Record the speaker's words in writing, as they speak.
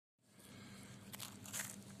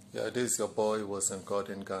Yeah, this is your boy was in God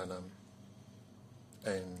in Ghana,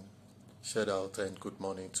 and shout out and good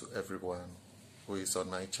morning to everyone who is on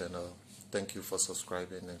my channel. Thank you for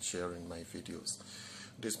subscribing and sharing my videos.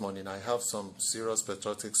 This morning I have some serious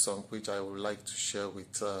patriotic song which I would like to share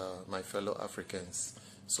with my fellow Africans.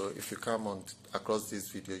 So if you come on across this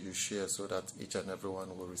video, you share so that each and everyone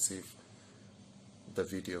will receive the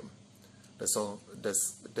video. The song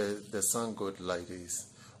goes like this.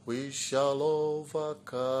 We shall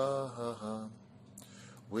overcome.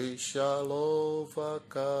 We shall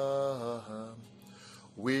overcome.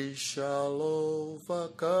 We shall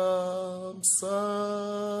overcome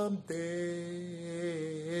someday.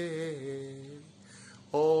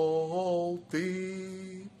 All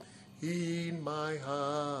deep in my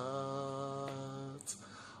heart,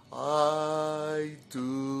 I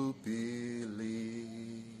do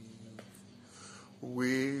believe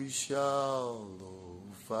we shall overcome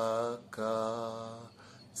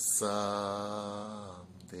someday.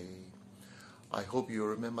 I hope you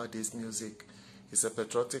remember this music. It's a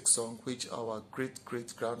patriotic song which our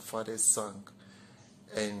great-great-grandfathers sang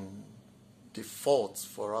and they fought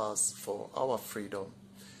for us, for our freedom.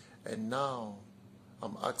 And now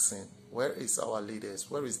I'm asking, where is our leaders?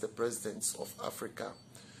 Where is the presidents of Africa?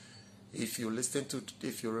 If you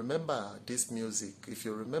remember this music, if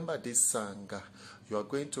you remember this song, you are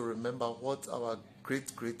going to remember what our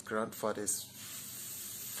great-great-grandfathers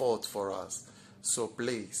fought for us. So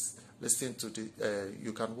please, listen to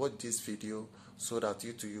you can watch this video so that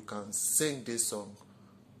you can sing this song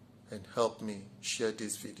and help me share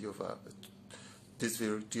this video. This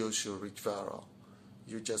video should reach viral.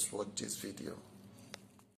 You just watch this video.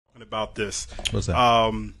 What about this? What's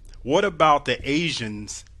that? What about the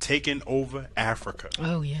Asians taking over Africa?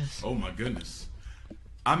 Oh, yes. Oh, my goodness.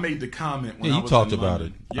 I made the comment when Yeah, I you was talked in about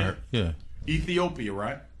London. it. Yeah. Yeah. Ethiopia,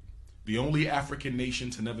 right? The only African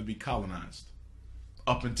nation to never be colonized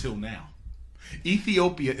up until now.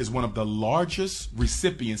 Ethiopia is one of the largest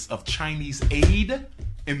recipients of Chinese aid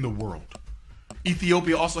in the world.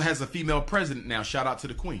 Ethiopia also has a female president now. Shout out to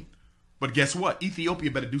the queen. But guess what?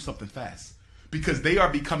 Ethiopia better do something fast, because they are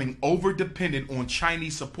becoming over-dependent on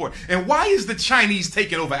Chinese support. And why is the Chinese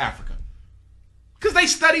taking over Africa? Because they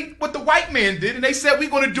studied what the white man did, and they said, we're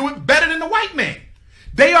going to do it better than the white man.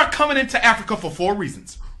 They are coming into Africa for 4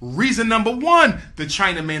 reasons. Reason number 1, the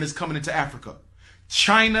China man is coming into Africa.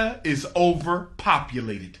 China is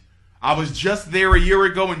overpopulated. I was just there a year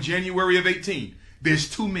ago in January of 18. There's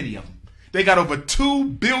too many of them. They got over 2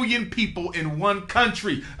 billion people in one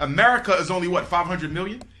country. America is only, what, 500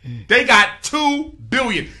 million? They got 2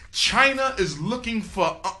 billion. China is looking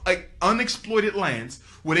for unexploited lands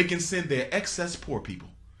where they can send their excess poor people.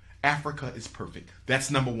 Africa is perfect.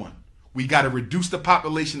 That's number 1. We got to reduce the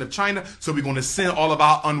population of China, so we're going to send all of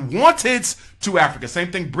our unwanteds to Africa.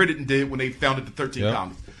 Same thing Britain did when they founded the 13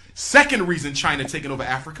 colonies. Second reason China taking over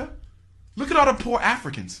Africa, look at all the poor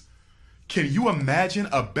Africans. Can you imagine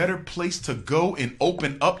a better place to go and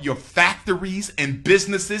open up your factories and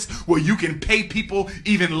businesses where you can pay people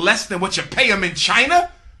even less than what you pay them in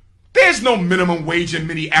China? There's no minimum wage in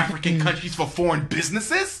many African countries for foreign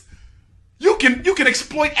businesses. You can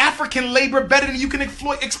exploit African labor better than you can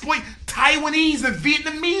exploit Taiwanese and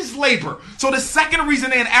Vietnamese labor. So the second reason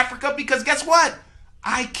they're in Africa, because guess what?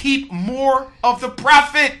 I keep more of the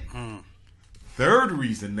profit. Third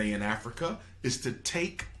reason they in Africa is to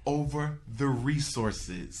take over the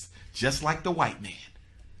resources, just like the white man.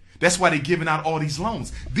 That's why they're giving out all these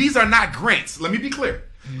loans. These are not grants. Let me be clear.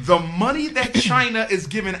 The money that China is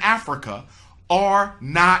giving Africa are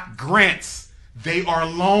not grants. They are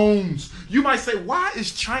loans. You might say, why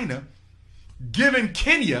is China giving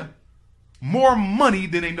Kenya more money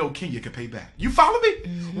than they know Kenya can pay back? You follow me?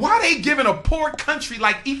 Why are they giving a poor country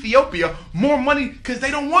like Ethiopia more money? Because they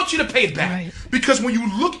don't want you to pay it back. Right. Because when you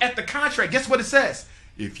look at the contract, guess what it says?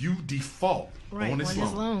 If you default on this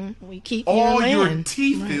loan, we keep all your your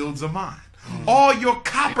tea fields are mine. All your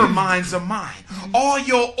copper mines are mine. All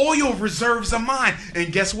your oil reserves are mine.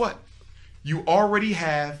 And guess what? You already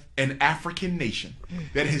have an African nation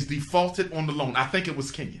that has defaulted on the loan. I think it was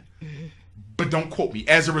Kenya. But don't quote me.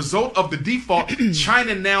 As a result of the default,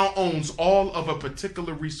 China now owns all of a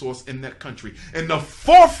particular resource in that country. And the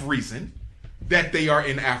fourth reason that they are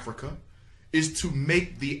in Africa is to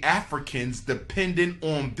make the Africans dependent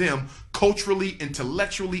on them culturally,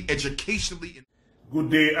 intellectually, educationally. Good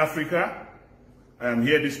day, Africa. I am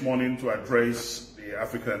here this morning to address the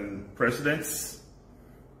African presidents.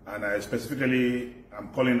 And I specifically am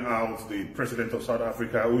calling out the President of South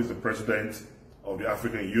Africa, who is the President of the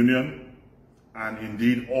African Union, and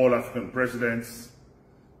indeed all African presidents,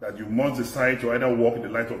 that you must decide to either walk in the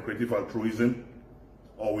light of creative altruism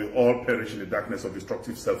or we all perish in the darkness of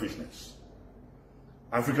destructive selfishness.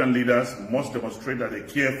 African leaders must demonstrate that they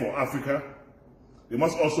care for Africa. They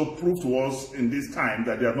must also prove to us in this time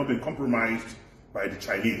that they have not been compromised by the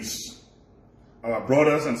Chinese. Our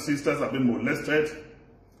brothers and sisters have been molested,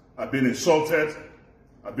 have been insulted,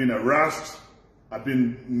 have been harassed, have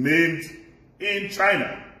been maimed in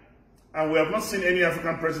China. And we have not seen any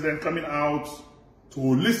African president coming out to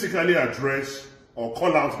holistically address or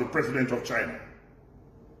call out the president of China.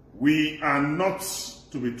 We are not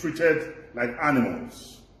to be treated like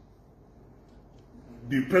animals.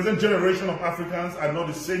 The present generation of Africans are not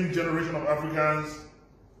the same generation of Africans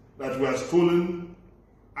that were stolen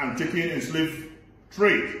and taken in slave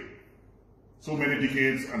trade so many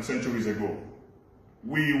decades and centuries ago.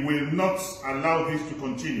 We will not allow this to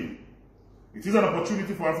continue. It is an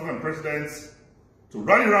opportunity for African presidents to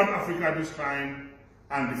rally around Africa at this time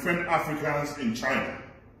and defend Africans in China.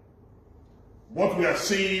 What we are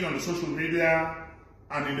seeing on the social media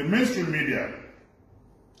and in the mainstream media,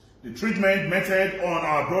 the treatment meted on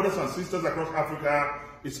our brothers and sisters across Africa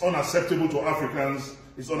is unacceptable to Africans,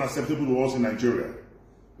 it's unacceptable to us in Nigeria.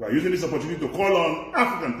 We are using this opportunity to call on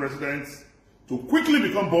African presidents to quickly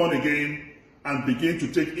become born again and begin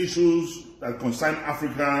to take issues that concern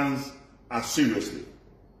Africans as seriously.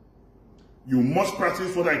 You must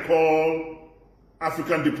practice what I call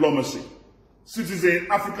African diplomacy,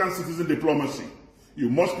 African citizen diplomacy. You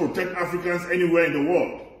must protect Africans anywhere in the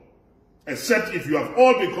world, except if you have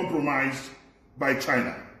all been compromised by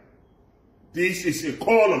China. This is a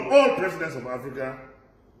call on all presidents of Africa,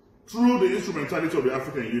 through the instrumentality of the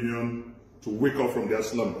African Union, to wake up from their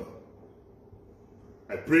slumber.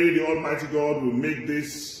 I pray the Almighty God will make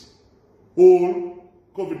this whole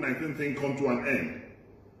COVID-19 thing come to an end.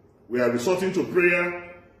 We are resorting to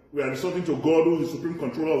prayer. We are resorting to God, who is the supreme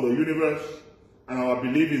controller of the universe, and our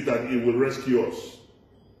belief is that He will rescue us.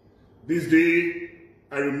 This day,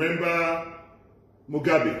 I remember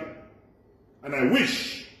Mugabe, and I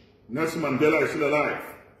wish Nelson Mandela is still alive.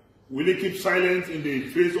 Will he keep silent in the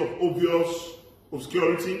face of obvious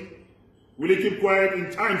obscurity? Will he keep quiet in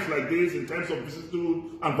times like this, in times of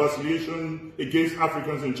vicissitude and vacillation against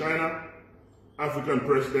Africans in China? African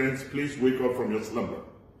presidents, please wake up from your slumber.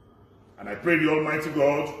 And I pray the Almighty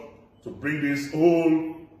God to bring this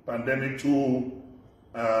whole pandemic to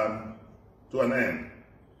an end.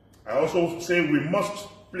 I also say we must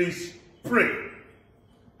please pray,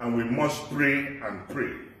 and we must pray and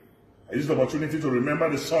pray. I use the opportunity to remember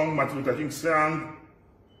the song Martin Luther King sang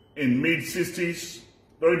in mid-60s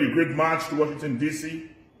during the Great March to Washington, D.C.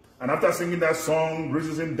 And after singing that song,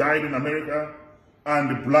 racism died in America, and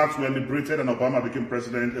the blacks were liberated, and Obama became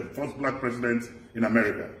president, the first black president in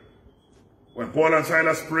America. When Paul and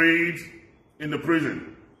Silas prayed in the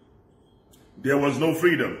prison, there was no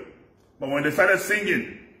freedom. But when they started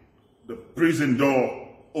singing, the prison door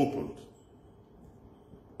opened.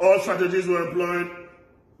 All strategies was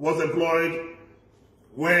employed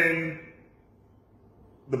when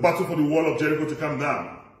the battle for the wall of Jericho to come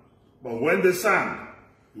down. But when they sang,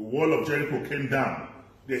 the wall of Jericho came down.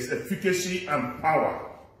 There's efficacy and power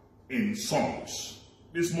in songs.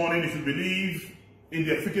 This morning, if you believe in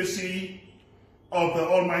the efficacy of the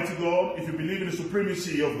Almighty God, if you believe in the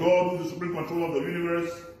supremacy of God, who is the supreme controller of the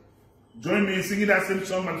universe, join me in singing that same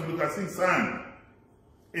song Martin Luther King sang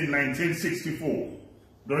in 1964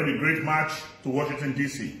 during the Great March to Washington,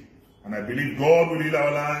 D.C. And I believe God will heal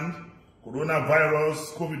our land,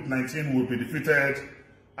 coronavirus, COVID-19 will be defeated,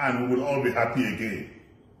 and we will all be happy again.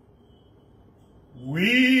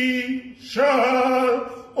 We shall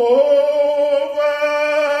overcome.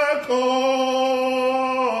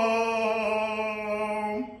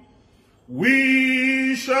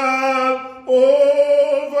 We shall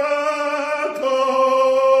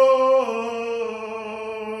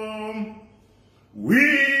overcome.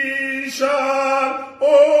 We shall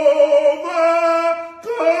overcome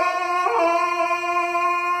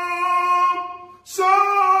someday.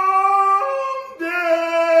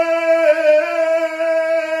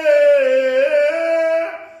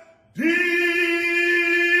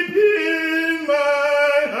 Deep in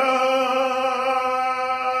my heart,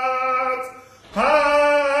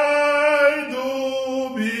 I do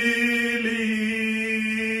believe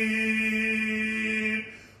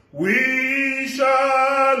we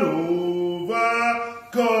shall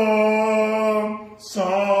overcome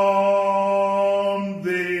someday.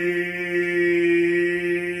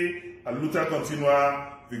 Aluta continua,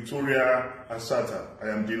 Victoria Asata. I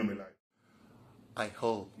am Dino Melai. I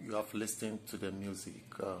hope you have listened to the music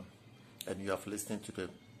and you have listened to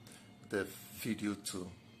the video too.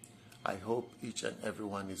 I hope each and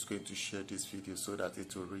everyone is going to share this video so that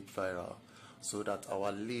it will reach viral so that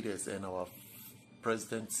our leaders and our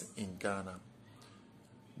presidents in Ghana,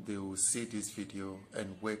 they will see this video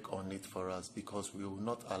and work on it for us, because we will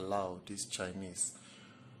not allow these Chinese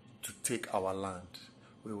to take our land.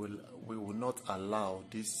 We will not allow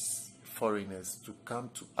these foreigners to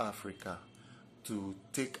come to Africa to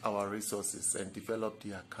take our resources and develop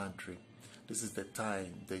their country. This is the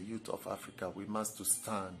time, the youth of Africa, we must to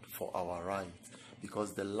stand for our rights,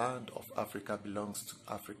 because the land of Africa belongs to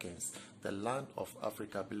Africans. The land of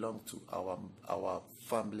Africa belongs to our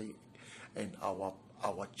family and our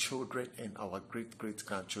children and our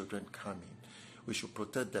great-great-grandchildren coming. We should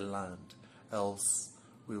protect the land, else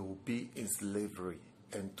we will be in slavery,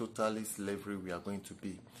 and totally slavery we are going to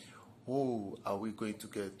be. Who are we going to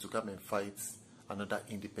get to come and fight another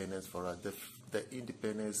independence for us? The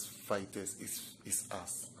independence fighters is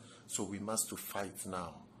us. So we must to fight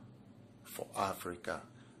now for Africa.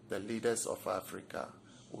 The leaders of Africa,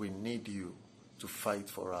 we need you to fight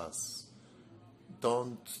for us.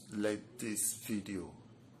 Don't let this video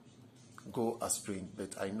go astray,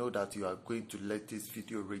 but I know that you are going to let this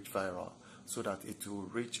video reach viral so that it will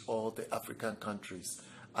reach all the African countries.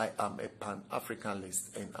 I am a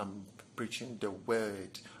Pan-Africanist and I'm preaching the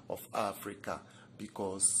word of Africa,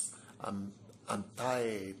 because I'm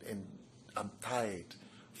tired, and I'm tired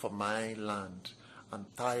for my land. I'm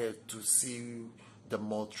tired to see the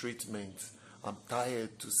maltreatment. I'm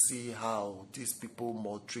tired to see how these people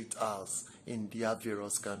maltreat us in their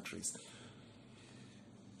various countries.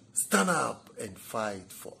 Stand up and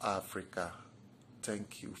fight for Africa.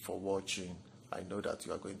 Thank you for watching. I know that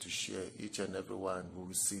you are going to share each and everyone who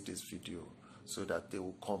will see this video, so that they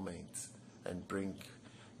will comment and bring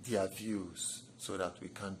their views, so that we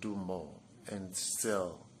can do more and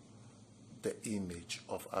sell the image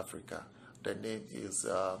of Africa. The name is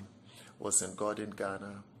Was in God in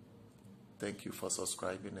Ghana. Thank you for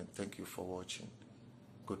subscribing and thank you for watching.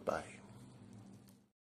 Goodbye.